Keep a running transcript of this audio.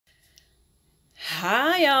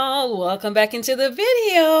Hi y'all, welcome back into the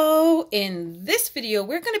video. In this video,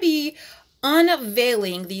 we're going to be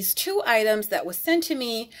unveiling these two items that was sent to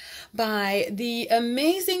me by the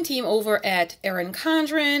amazing team over at Erin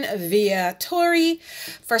Condren via Tori.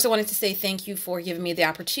 First, I wanted to say thank you for giving me the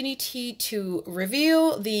opportunity to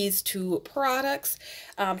reveal these two products,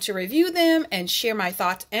 to review them and share my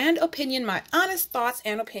thoughts and opinion, my honest thoughts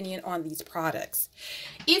and opinion on these products.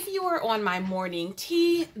 If you were on my morning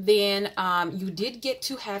tea, then you did get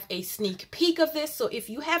to have a sneak peek of this. So if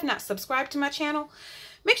you have not subscribed to my channel,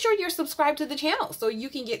 make sure you're subscribed to the channel so you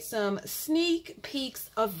can get some sneak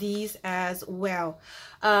peeks of these as well.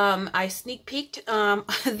 I sneak peeked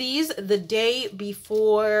these the day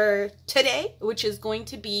before today, which is going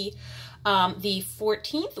to be the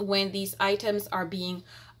 14th, when these items are being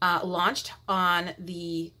launched on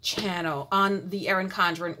the channel, on the Erin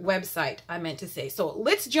Condren website, I meant to say. So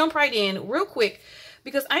let's jump right in real quick,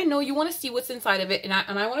 because I know you want to see what's inside of it, and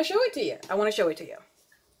I want to show it to you. I want to show it to you.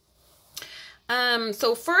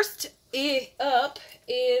 So first up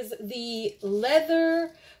is the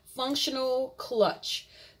leather functional clutch.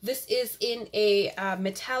 This is in a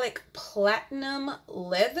metallic platinum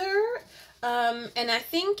leather. And I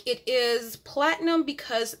think it is platinum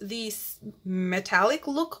because the metallic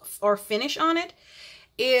look or finish on it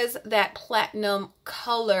is that platinum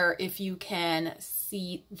color, if you can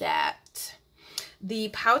see that. The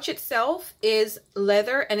pouch itself is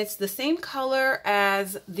leather, and it's the same color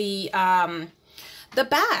as the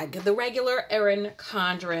bag, the regular Erin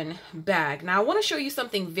Condren bag. Now I want to show you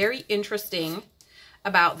something very interesting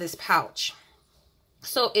about this pouch.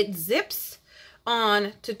 So it zips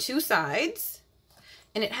on to two sides,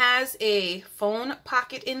 and it has a phone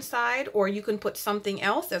pocket inside, or you can put something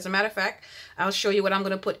else. As a matter of fact, I'll show you what I'm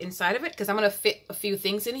going to put inside of it, because I'm going to fit a few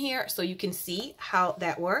things in here so you can see how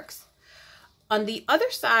that works. On the other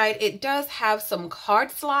side, it does have some card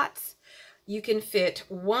slots. You can fit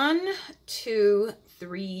 1, 2,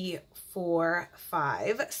 3, 4,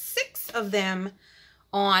 5, 6 of them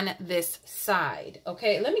on this side.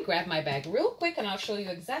 Okay, let me grab my bag real quick and I'll show you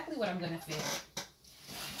exactly what I'm going to fit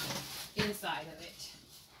inside of it.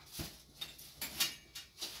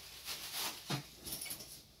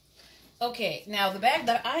 Okay, now the bag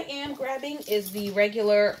that I am grabbing is the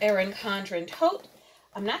regular Erin Condren tote.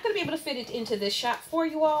 I'm not going to be able to fit it into this shot for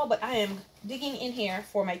you all, but I am digging in here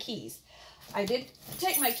for my keys. I did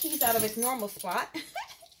take my keys out of its normal spot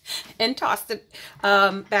and tossed it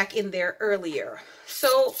back in there earlier.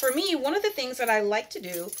 So for me, one of the things that I like to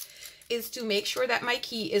do is to make sure that my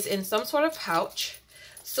key is in some sort of pouch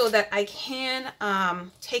so that I can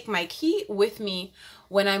take my key with me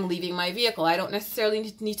when I'm leaving my vehicle. I don't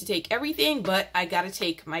necessarily need to take everything, but I got to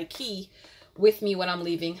take my key with me when I'm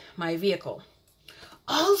leaving my vehicle.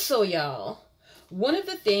 Also, y'all, one of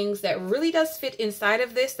the things that really does fit inside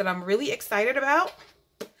of this that I'm really excited about,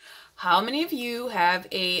 how many of you have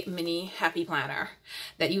a mini happy planner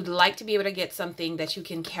that you'd like to be able to get something that you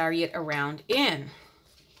can carry it around in?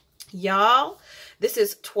 Y'all, this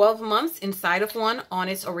is 12 months inside of one on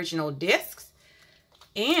its original discs,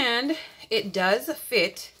 and it does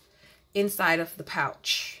fit inside of the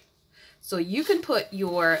pouch. So you can put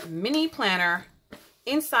your mini planner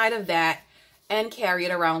inside of that and carry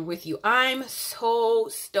it around with you. I'm so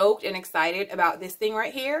stoked and excited about this thing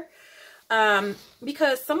right here,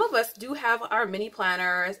 because some of us do have our mini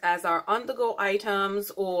planners as our on-the-go items,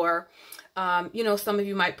 or you know, some of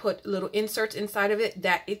you might put little inserts inside of it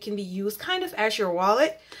that it can be used kind of as your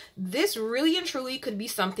wallet. This really and truly could be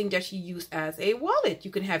something that you use as a wallet.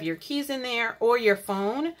 You can have your keys in there or your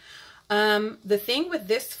phone. The thing with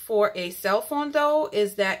this for a cell phone though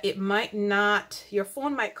is that it might not, your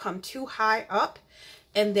phone might come too high up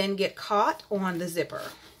and then get caught on the zipper.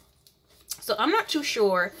 So I'm not too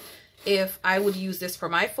sure if I would use this for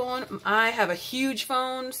my phone. I have a huge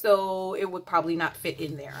phone, so it would probably not fit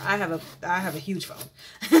in there. I have a huge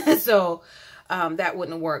phone, so that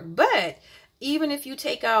wouldn't work. But even if you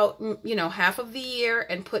take out, you know, half of the year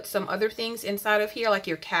and put some other things inside of here, like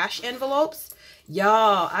your cash envelopes,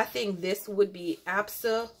 y'all, I think this would be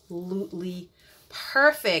absolutely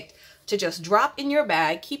perfect to just drop in your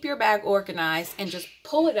bag, keep your bag organized, and just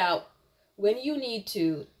pull it out when you need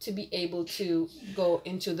to be able to go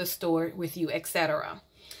into the store with you, etc.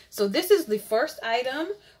 So this is the first item,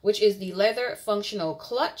 which is the leather functional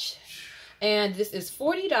clutch, and this is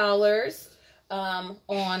 $40 on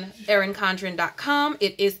erincondren.com.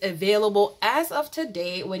 It is available as of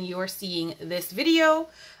today when you are seeing this video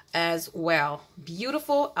as well.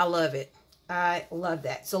 Beautiful. I love it. I love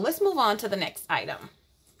that. So let's move on to the next item.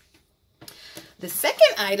 The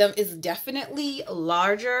second item is definitely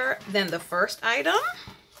larger than the first item,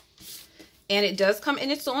 And it does come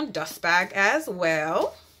in its own dust bag as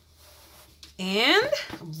well. And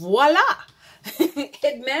voila,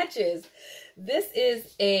 it matches. This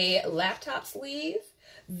is a laptop sleeve.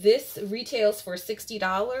 This retails for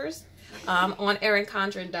 $60 on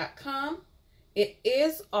erincondren.com. It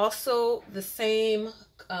is also the same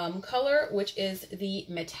color, which is the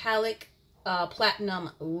metallic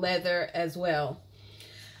platinum leather as well.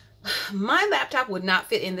 My laptop would not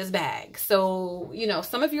fit in this bag. So, you know,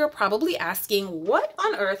 some of you are probably asking, what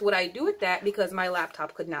on earth would I do with that? Because my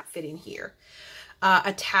laptop could not fit in here.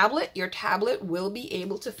 A tablet, your tablet will be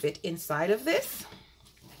able to fit inside of this.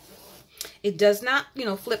 It does not, you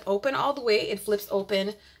know, flip open all the way. It flips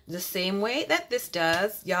open the same way that this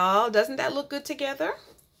does. Y'all, doesn't that look good together?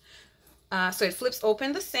 So it flips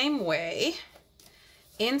open the same way.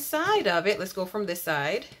 Inside of it, let's go from this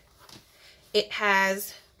side. It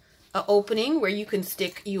has an opening where you can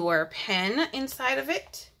stick your pen inside of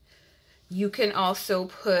it. You can also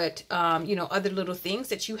put, you know, other little things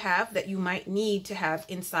that you have that you might need to have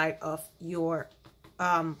inside of your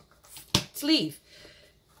sleeve.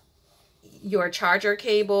 Your charger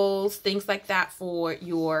cables, things like that for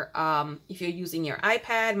your, if you're using your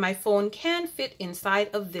iPad. My phone can fit inside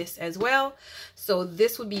of this as well. So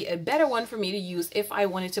this would be a better one for me to use if I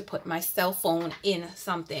wanted to put my cell phone in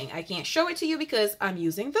something. I can't show it to you because I'm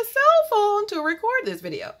using the cell phone to record this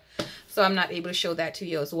video. So I'm not able to show that to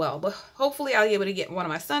you as well. But hopefully I'll be able to get one of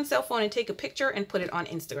my son's cell phone and take a picture and put it on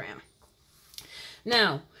Instagram.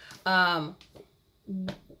 Now,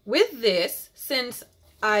 with this, since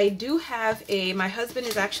I do have my husband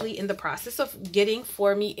is actually in the process of getting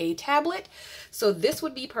for me a tablet. So this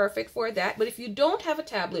would be perfect for that. But if you don't have a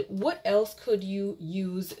tablet, what else could you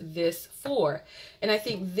use this for? And I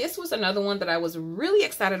think this was another one that I was really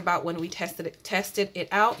excited about when we tested it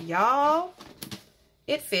out. Y'all,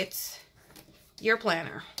 it fits your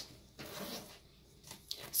planner.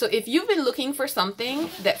 So if you've been looking for something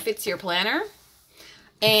that fits your planner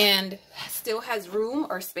and still has room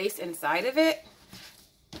or space inside of it,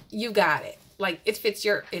 you got it. Like it fits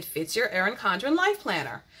your Erin Condren Life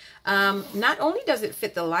Planner. Not only does it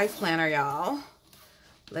fit the Life Planner, y'all.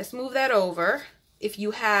 Let's move that over. If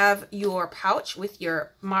you have your pouch with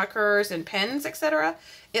your markers and pens, etc.,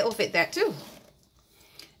 it will fit that too.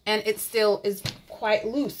 And it still is quite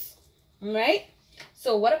loose, right?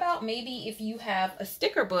 So what about maybe if you have a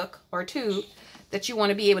sticker book or two that you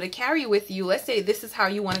want to be able to carry with you? Let's say this is how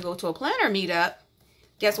you want to go to a planner meetup.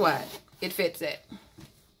 Guess what? It fits it.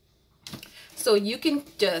 So you can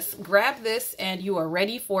just grab this and you are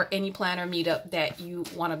ready for any planner meetup that you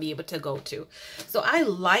want to be able to go to. So I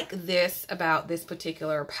like this about this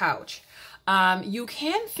particular pouch. You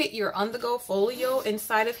can fit your on-the-go folio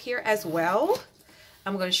inside of here as well.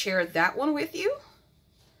 I'm going to share that one with you.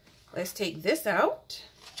 Let's take this out.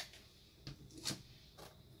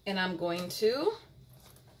 And I'm going to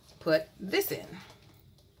put this in.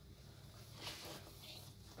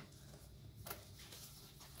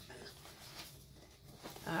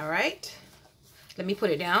 All right, let me put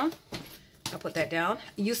it down. I'll put that down.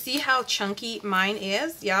 You see how chunky mine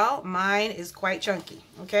is, y'all? Mine is quite chunky,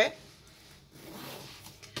 okay?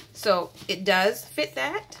 So it does fit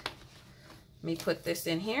that. Let me put this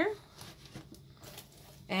in here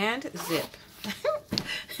and zip.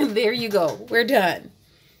 There you go. We're done.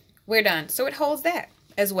 We're done. So it holds that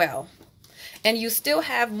as well. And you still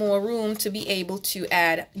have more room to be able to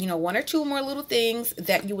add, you know, one or two more little things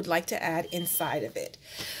that you would like to add inside of it.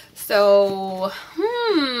 So,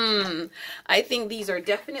 I think these are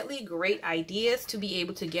definitely great ideas to be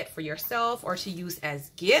able to get for yourself or to use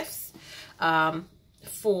as gifts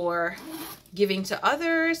for giving to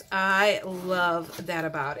others. I love that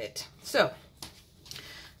about it. So,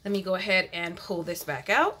 let me go ahead and pull this back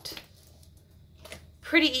out.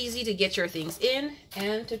 Pretty easy to get your things in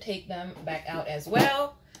and to take them back out as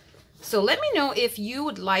well. So let me know if you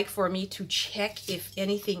would like for me to check if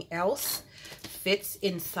anything else fits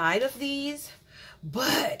inside of these.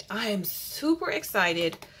 But I am super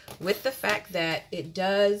excited with the fact that it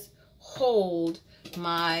does hold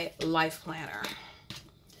my life planner.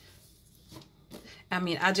 I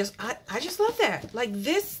mean, I just love that. Like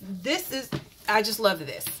this is, I just love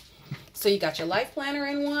this. So you got your life planner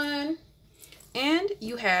in one. And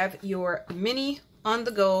you have your mini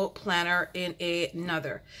on-the-go planner in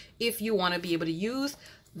another. If you want to be able to use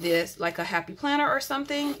this like a happy planner or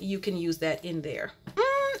something, you can use that in there.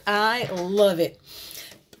 I love it.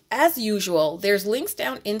 As usual, there's links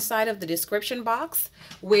down inside of the description box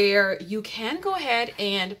where you can go ahead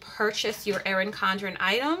and purchase your Erin Condren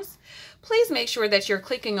items. please make sure that you're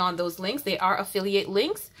clicking on those links. They are affiliate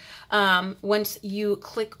links. Once you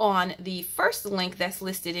click on the first link that's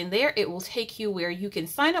listed in there, it will take you where you can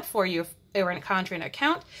sign up for your Erin Condren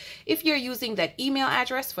account. If you're using that email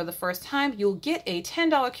address for the first time, you'll get a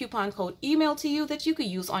 $10 coupon code emailed to you that you could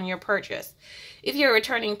use on your purchase. If you're a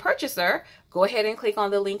returning purchaser, go ahead and click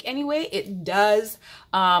on the link anyway. It does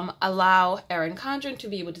allow Erin Condren to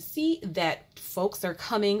be able to see that folks are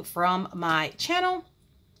coming from my channel.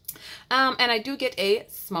 And I do get a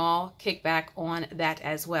small kickback on that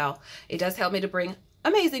as well. It does help me to bring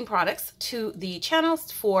amazing products to the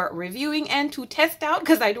channels for reviewing and to test out,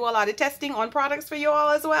 because I do a lot of testing on products for you all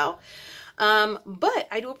as well. But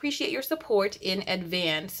I do appreciate your support in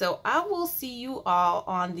advance. So I will see you all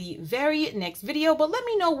on the very next video. But let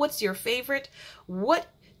me know what's your favorite, what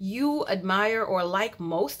you admire or like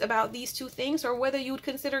most about these two things, or whether you would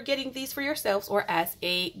consider getting these for yourselves or as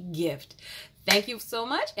a gift. Thank you so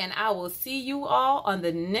much, and I will see you all on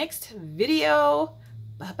the next video.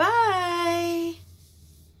 Bye-bye.